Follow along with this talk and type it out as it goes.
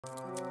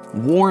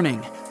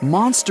Warning,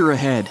 monster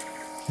ahead.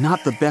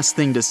 Not the best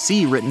thing to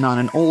see written on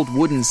an old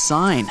wooden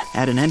sign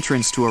at an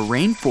entrance to a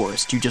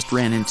rainforest you just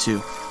ran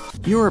into.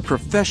 You're a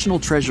professional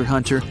treasure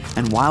hunter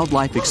and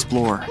wildlife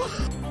explorer.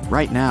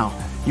 Right now,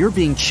 you're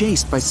being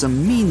chased by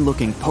some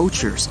mean-looking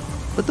poachers,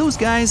 but those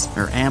guys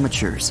are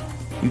amateurs.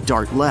 You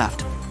dart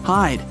left,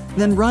 hide,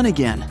 then run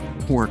again.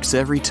 Works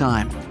every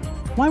time.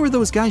 Why were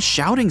those guys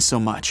shouting so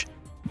much?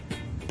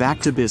 Back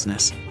to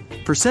business.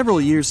 For several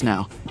years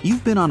now,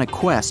 you've been on a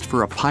quest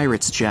for a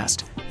pirate's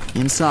chest.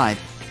 Inside,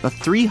 a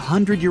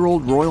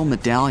 300-year-old royal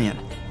medallion.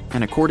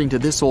 And according to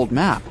this old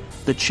map,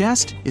 the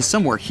chest is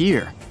somewhere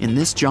here, in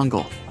this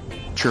jungle.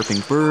 Chirping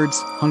birds,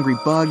 hungry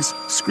bugs,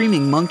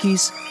 screaming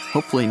monkeys,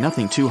 hopefully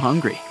nothing too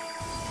hungry.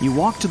 You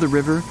walk to the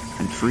river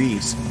and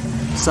freeze.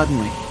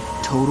 Suddenly,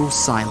 total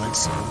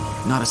silence.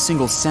 Not a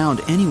single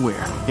sound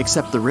anywhere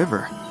except the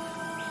river.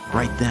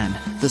 Right then,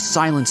 the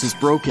silence is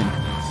broken.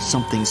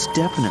 Something's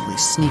definitely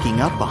sneaking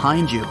up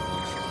behind you.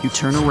 You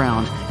turn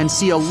around and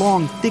see a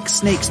long, thick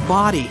snake's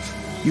body.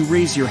 You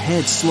raise your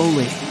head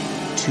slowly.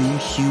 2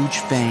 huge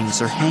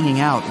fangs are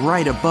hanging out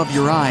right above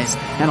your eyes,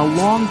 and a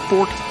long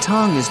forked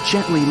tongue is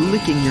gently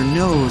licking your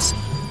nose.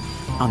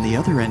 On the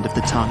other end of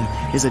the tongue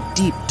is a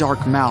deep,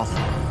 dark mouth.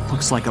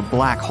 Looks like a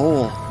black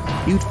hole.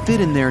 You'd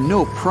fit in there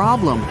no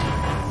problem.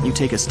 You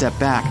take a step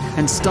back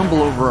and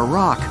stumble over a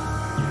rock.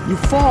 You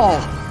fall.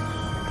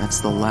 That's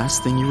the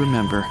last thing you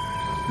remember.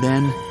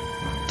 Then,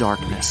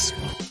 darkness.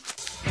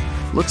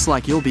 Looks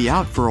like you'll be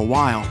out for a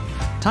while.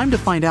 Time to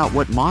find out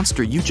what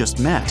monster you just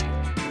met.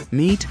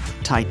 Meet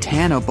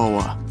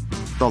Titanoboa,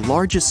 the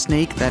largest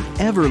snake that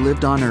ever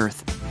lived on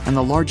Earth, and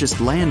the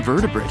largest land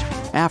vertebrate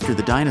after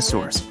the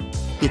dinosaurs.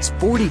 It's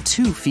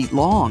 42 feet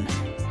long.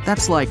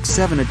 That's like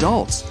 7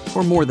 adults,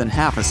 or more than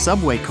half a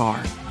subway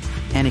car.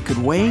 And it could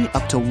weigh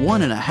up to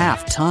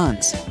 1.5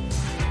 tons.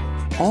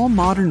 All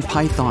modern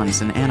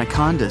pythons and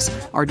anacondas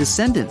are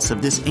descendants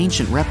of this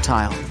ancient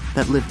reptile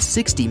that lived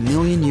 60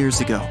 million years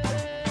ago.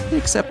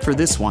 Except for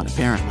this one,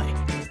 apparently.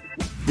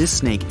 This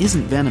snake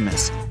isn't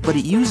venomous, but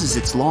it uses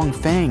its long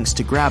fangs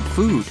to grab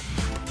food.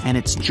 And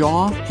its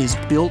jaw is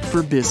built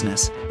for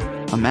business.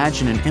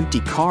 Imagine an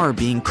empty car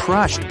being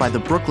crushed by the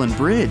Brooklyn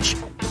Bridge.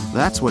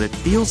 That's what it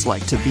feels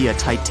like to be a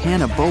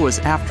Titanoboa's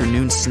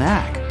afternoon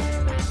snack.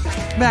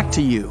 Back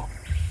to you.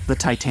 The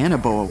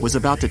Titanoboa was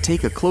about to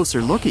take a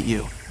closer look at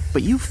you,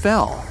 but you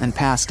fell and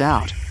passed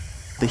out.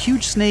 The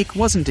huge snake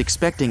wasn't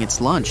expecting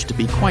its lunch to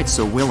be quite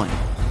so willing.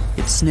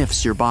 It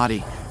sniffs your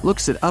body,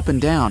 looks it up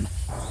and down.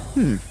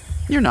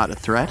 You're not a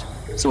threat,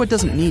 so it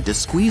doesn't need to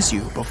squeeze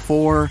you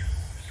before...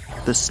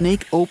 The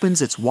snake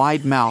opens its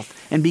wide mouth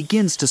and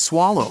begins to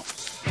swallow.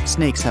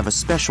 Snakes have a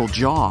special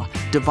jaw,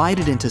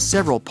 divided into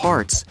several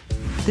parts.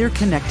 They're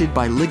connected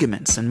by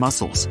ligaments and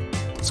muscles,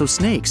 so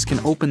snakes can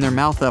open their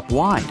mouth up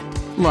wide,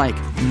 like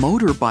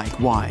motorbike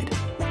wide.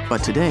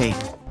 But today,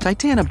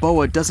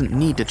 Titanoboa doesn't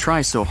need to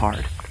try so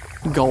hard.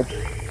 Gulp.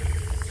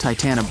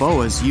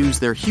 Titanoboas use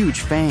their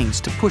huge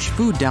fangs to push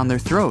food down their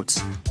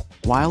throats.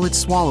 While it's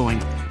swallowing,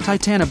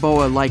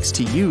 Titanoboa likes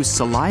to use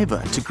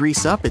saliva to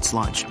grease up its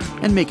lunch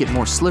and make it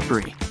more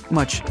slippery,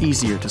 much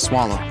easier to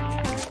swallow.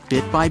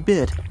 Bit by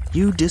bit,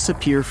 you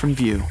disappear from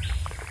view.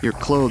 Your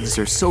clothes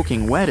are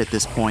soaking wet at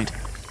this point.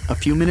 A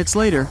few minutes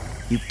later,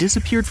 you've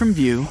disappeared from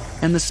view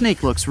and the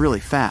snake looks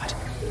really fat.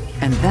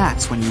 And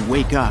that's when you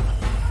wake up.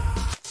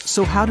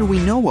 So how do we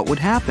know what would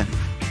happen?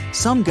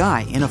 Some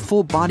guy in a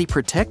full-body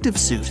protective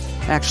suit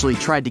actually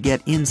tried to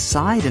get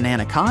inside an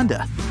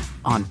anaconda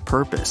on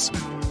purpose.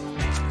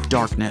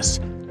 Darkness.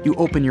 You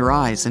open your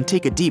eyes and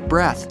take a deep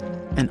breath.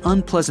 An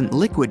unpleasant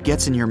liquid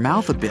gets in your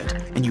mouth a bit,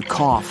 and you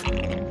cough.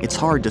 It's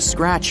hard to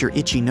scratch your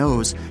itchy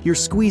nose. You're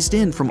squeezed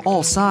in from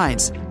all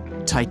sides.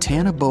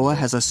 Titanoboa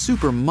has a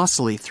super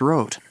muscly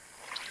throat.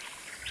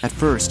 At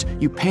first,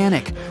 you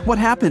panic. What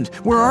happened?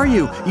 Where are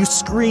you? You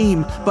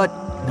scream, but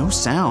no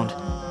sound.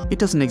 It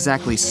doesn't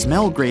exactly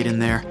smell great in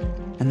there.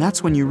 And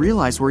that's when you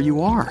realize where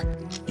you are.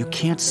 You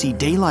can't see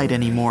daylight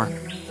anymore.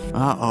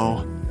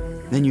 Uh-oh.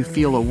 Then you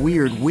feel a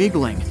weird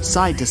wiggling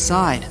side to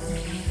side.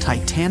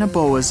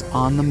 Titanoboa's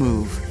on the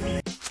move.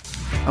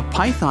 A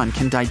python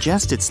can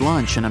digest its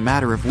lunch in a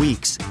matter of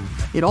weeks.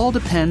 It all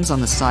depends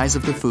on the size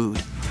of the food.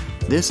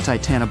 This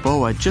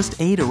Titanoboa just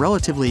ate a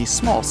relatively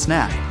small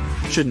snack.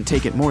 Shouldn't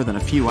take it more than a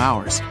few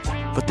hours.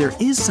 But there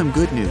is some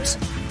good news.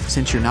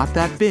 Since you're not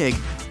that big,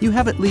 you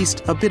have at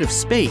least a bit of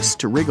space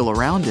to wriggle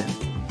around in.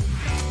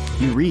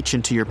 You reach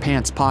into your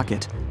pants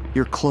pocket.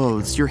 Your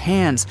clothes, your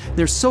hands,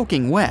 they're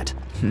soaking wet.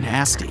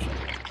 Nasty.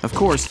 Of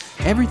course,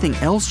 everything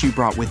else you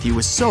brought with you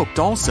is soaked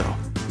also.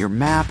 Your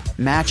map,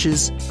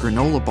 matches,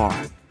 granola bar.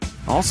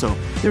 Also,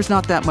 there's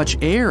not that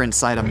much air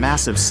inside a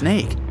massive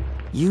snake.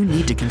 You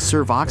need to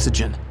conserve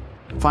oxygen.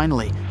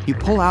 Finally, you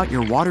pull out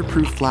your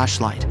waterproof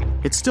flashlight.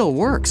 It still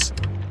works.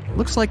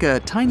 Looks like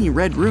a tiny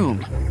red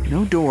room.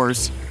 No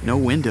doors, no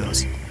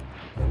windows.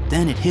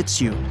 Then it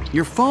hits you.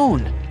 Your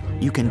phone.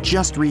 You can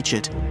just reach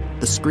it.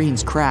 The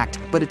screen's cracked,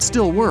 but it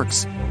still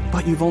works.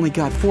 But you've only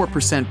got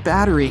 4%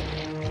 battery.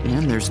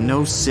 And there's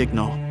no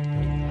signal.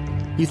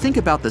 You think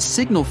about the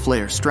signal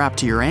flare strapped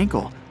to your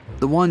ankle.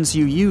 the ones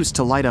you use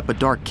to light up a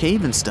dark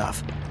cave and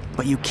stuff,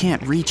 but you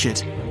can't reach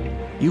it.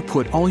 You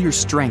put all your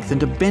strength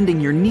into bending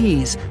your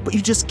knees, but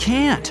you just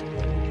can't.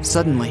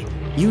 Suddenly,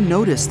 you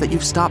notice that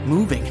you've stopped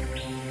moving.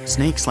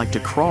 Snakes like to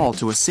crawl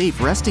to a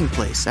safe resting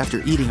place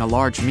after eating a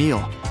large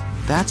meal.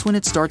 That's when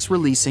it starts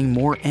releasing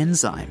more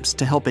enzymes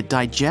to help it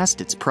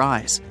digest its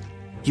prize.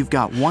 You've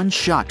got one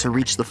shot to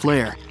reach the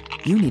flare.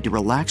 You need to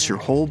relax your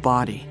whole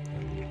body.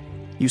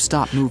 You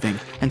stop moving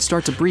and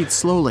start to breathe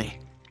slowly.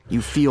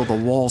 You feel the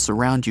walls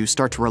around you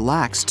start to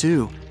relax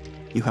too.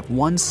 You have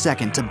 1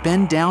 second to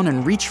bend down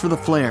and reach for the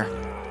flare.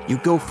 You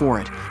go for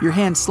it. Your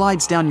hand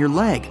slides down your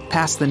leg,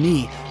 past the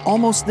knee,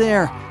 almost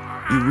there.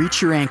 You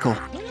reach your ankle,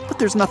 but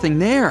there's nothing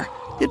there.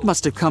 It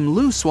must have come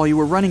loose while you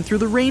were running through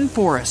the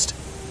rainforest.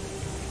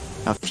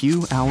 A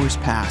few hours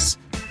pass.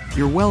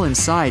 You're well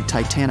inside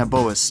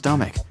Titanoboa's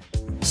stomach.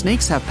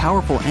 Snakes have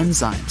powerful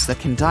enzymes that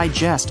can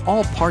digest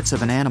all parts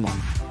of an animal,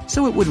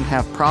 so it wouldn't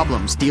have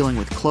problems dealing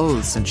with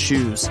clothes and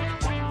shoes.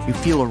 You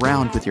feel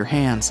around with your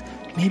hands.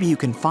 Maybe you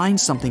can find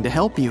something to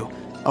help you.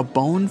 A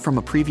bone from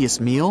a previous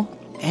meal?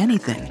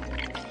 Anything.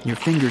 Your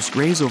fingers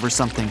graze over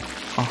something,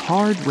 a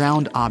hard,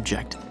 round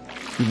object.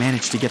 You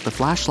manage to get the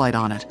flashlight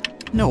on it.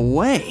 No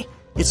way!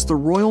 It's the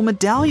royal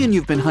medallion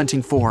you've been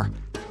hunting for.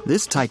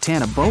 This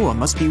Titanoboa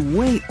must be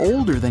way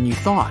older than you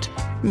thought.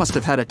 It must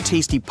have had a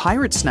tasty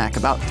pirate snack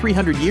about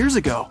 300 years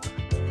ago.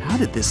 How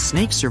did this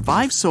snake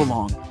survive so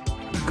long?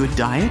 Good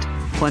diet?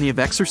 Plenty of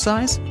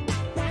exercise?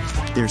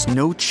 There's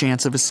no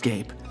chance of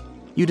escape.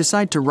 You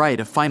decide to write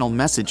a final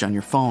message on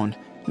your phone.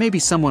 Maybe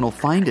someone will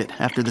find it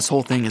after this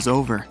whole thing is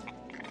over.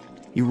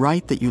 You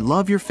write that you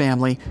love your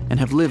family and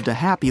have lived a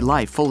happy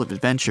life full of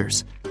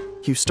adventures.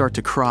 You start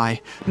to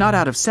cry, not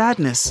out of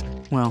sadness,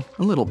 well,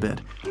 a little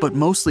bit, but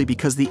mostly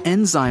because the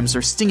enzymes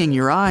are stinging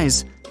your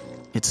eyes.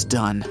 It's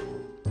done.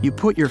 You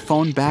put your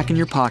phone back in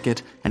your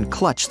pocket and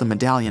clutch the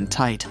medallion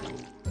tight.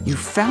 You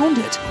found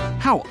it!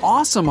 How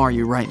awesome are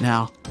you right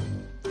now?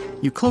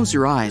 You close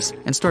your eyes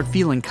and start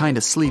feeling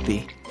kinda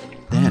sleepy.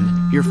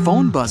 Then your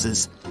phone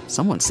buzzes.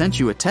 Someone sent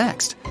you a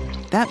text.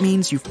 That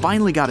means you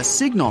finally got a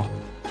signal.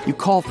 You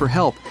call for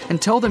help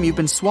and tell them you've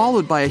been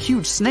swallowed by a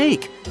huge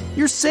snake.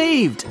 You're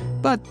saved!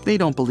 But they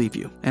don't believe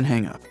you and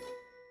hang up.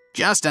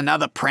 Just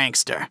another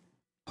prankster.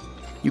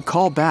 You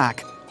call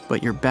back,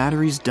 but your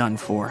battery's done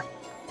for.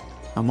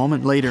 A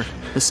moment later,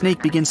 the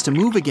snake begins to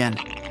move again.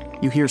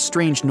 You hear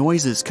strange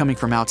noises coming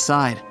from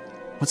outside.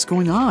 What's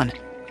going on?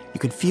 You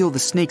can feel the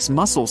snake's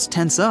muscles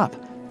tense up,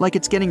 like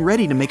it's getting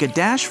ready to make a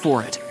dash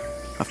for it.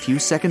 A few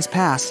seconds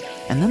pass,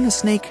 and then the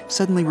snake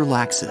suddenly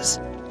relaxes.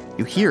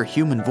 You hear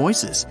human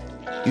voices.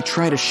 You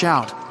try to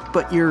shout,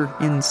 but you're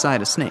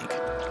inside a snake.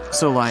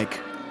 So like,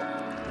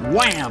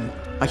 wham!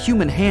 A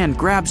human hand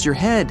grabs your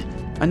head.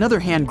 Another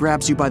hand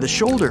grabs you by the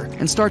shoulder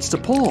and starts to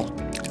pull.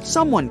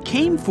 Someone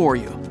came for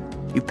you.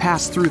 You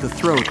pass through the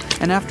throat,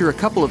 and after a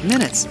couple of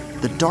minutes,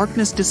 the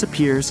darkness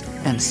disappears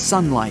and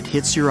sunlight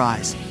hits your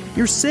eyes.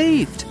 You're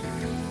saved!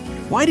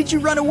 Why did you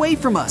run away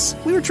from us?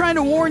 We were trying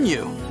to warn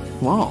you.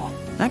 Whoa,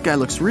 that guy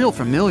looks real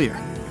familiar.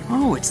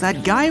 Oh, it's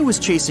that guy who was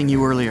chasing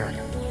you earlier.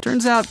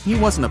 Turns out he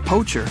wasn't a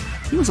poacher,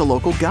 he was a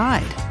local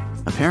guide.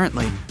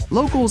 Apparently,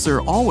 locals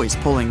are always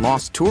pulling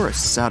lost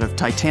tourists out of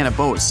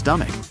Titanoboa's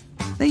stomach.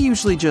 They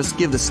usually just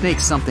give the snake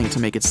something to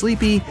make it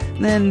sleepy,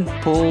 then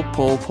pull,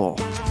 pull, pull.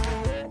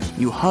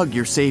 You hug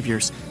your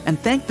saviors and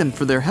thank them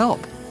for their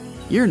help.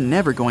 You're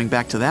never going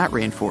back to that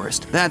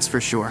rainforest, that's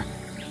for sure.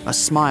 A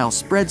smile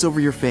spreads over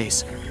your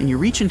face, and you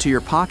reach into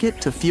your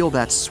pocket to feel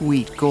that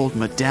sweet gold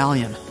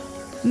medallion.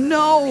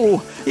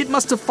 No! It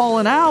must have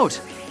fallen out!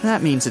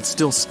 That means it's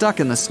still stuck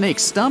in the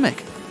snake's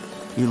stomach.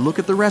 You look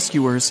at the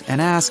rescuers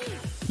and ask,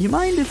 "You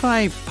mind if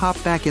I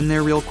pop back in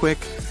there real quick?"